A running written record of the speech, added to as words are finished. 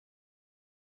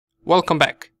Welcome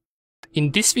back.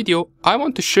 In this video, I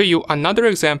want to show you another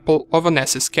example of a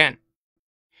Nessus scan.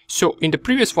 So in the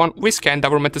previous one, we scanned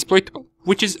our Metasploitable,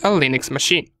 which is a Linux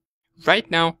machine. Right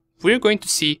now, we're going to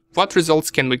see what results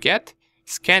can we get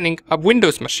scanning a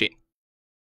Windows machine.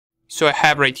 So I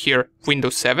have right here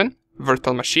Windows 7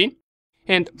 virtual machine,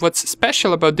 and what's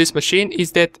special about this machine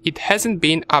is that it hasn't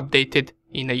been updated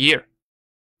in a year.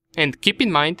 And keep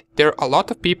in mind, there are a lot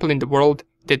of people in the world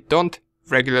that don't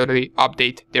regularly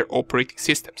update their operating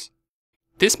systems.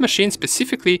 This machine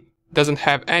specifically doesn't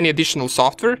have any additional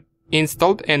software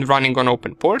installed and running on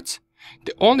open ports.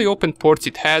 The only open ports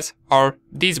it has are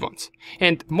these ones,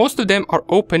 and most of them are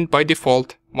open by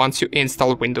default once you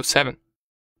install Windows 7.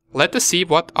 Let us see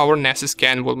what our Nessus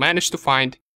scan will manage to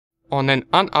find on an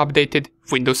unupdated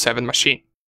Windows 7 machine.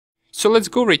 So let's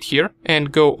go right here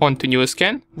and go on to new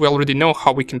scan. We already know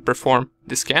how we can perform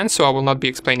the scan, so I will not be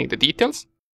explaining the details.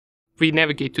 We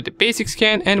navigate to the basic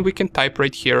scan and we can type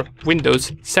right here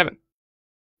Windows 7.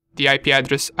 The IP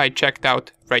address I checked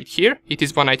out right here, it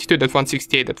is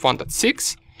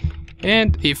 192.168.1.6,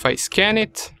 and if I scan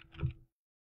it,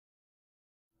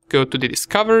 go to the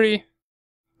discovery,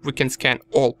 we can scan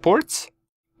all ports.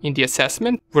 In the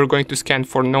assessment, we're going to scan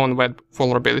for known web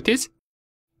vulnerabilities.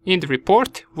 In the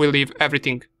report, we leave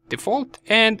everything default,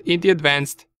 and in the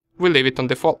advanced, we leave it on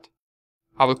default.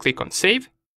 I will click on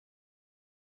save,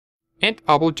 and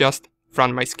I will just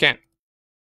run my scan.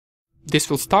 This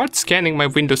will start scanning my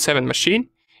Windows 7 machine,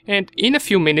 and in a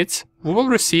few minutes we will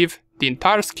receive the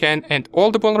entire scan and all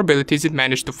the vulnerabilities it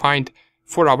managed to find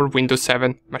for our Windows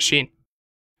 7 machine.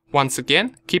 Once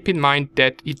again, keep in mind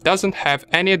that it doesn't have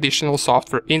any additional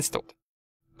software installed.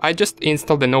 I just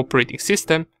installed an operating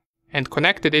system and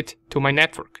connected it to my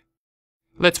network.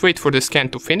 Let's wait for the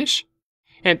scan to finish,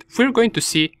 and we're going to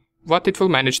see what it will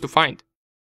manage to find.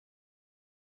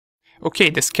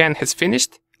 Okay, the scan has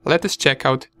finished. Let us check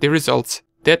out the results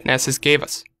that Nessus gave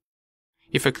us.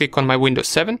 If I click on my Windows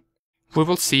 7, we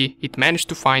will see it managed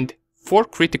to find 4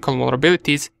 critical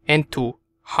vulnerabilities and 2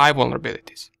 high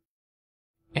vulnerabilities.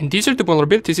 And these are the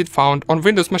vulnerabilities it found on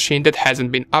Windows machine that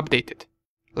hasn't been updated.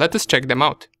 Let us check them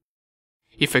out.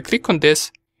 If I click on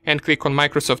this and click on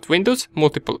Microsoft Windows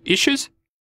multiple issues,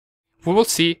 we will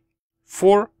see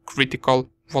 4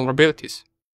 critical vulnerabilities.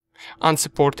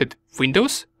 Unsupported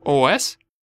Windows OS.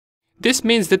 This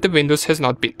means that the Windows has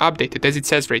not been updated, as it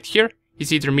says right here,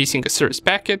 is either missing a service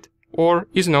packet or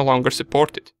is no longer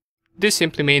supported. This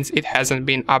simply means it hasn't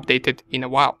been updated in a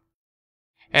while.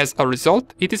 As a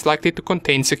result, it is likely to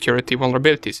contain security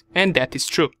vulnerabilities, and that is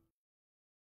true.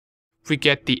 We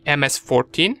get the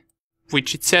MS14,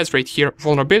 which it says right here,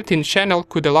 vulnerability in channel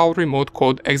could allow remote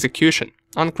code execution,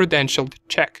 uncredentialed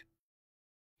check.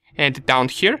 And down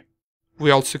here, we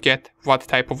also get what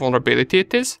type of vulnerability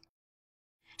it is.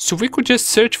 So we could just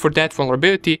search for that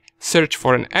vulnerability, search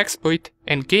for an exploit,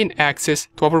 and gain access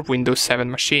to our Windows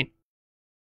 7 machine.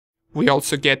 We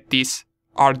also get this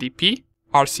RDP,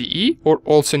 RCE, or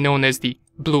also known as the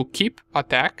Blue Keep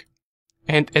attack.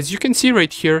 And as you can see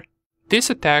right here,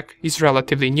 this attack is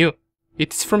relatively new.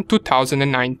 It is from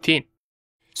 2019.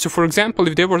 So for example,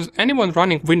 if there was anyone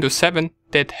running Windows 7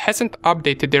 that hasn't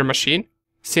updated their machine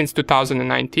since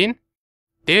 2019,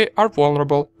 they are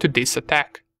vulnerable to this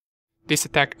attack. This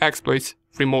attack exploits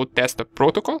Remote Desktop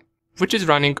Protocol, which is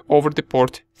running over the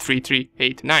port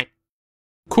 3389.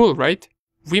 Cool, right?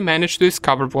 We managed to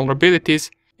discover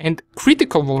vulnerabilities and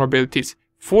critical vulnerabilities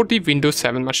for the Windows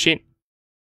 7 machine.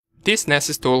 This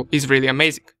Nessus tool is really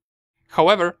amazing.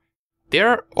 However, there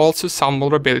are also some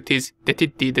vulnerabilities that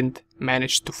it didn't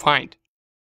manage to find.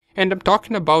 And I'm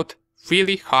talking about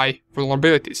really high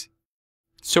vulnerabilities.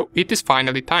 So it is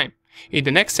finally time. In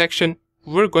the next section,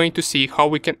 we're going to see how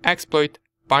we can exploit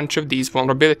a bunch of these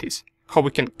vulnerabilities, how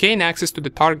we can gain access to the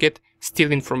target,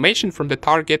 steal information from the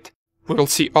target. We will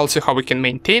see also how we can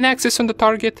maintain access on the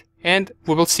target, and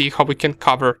we will see how we can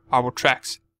cover our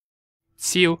tracks.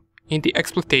 See you in the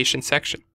exploitation section.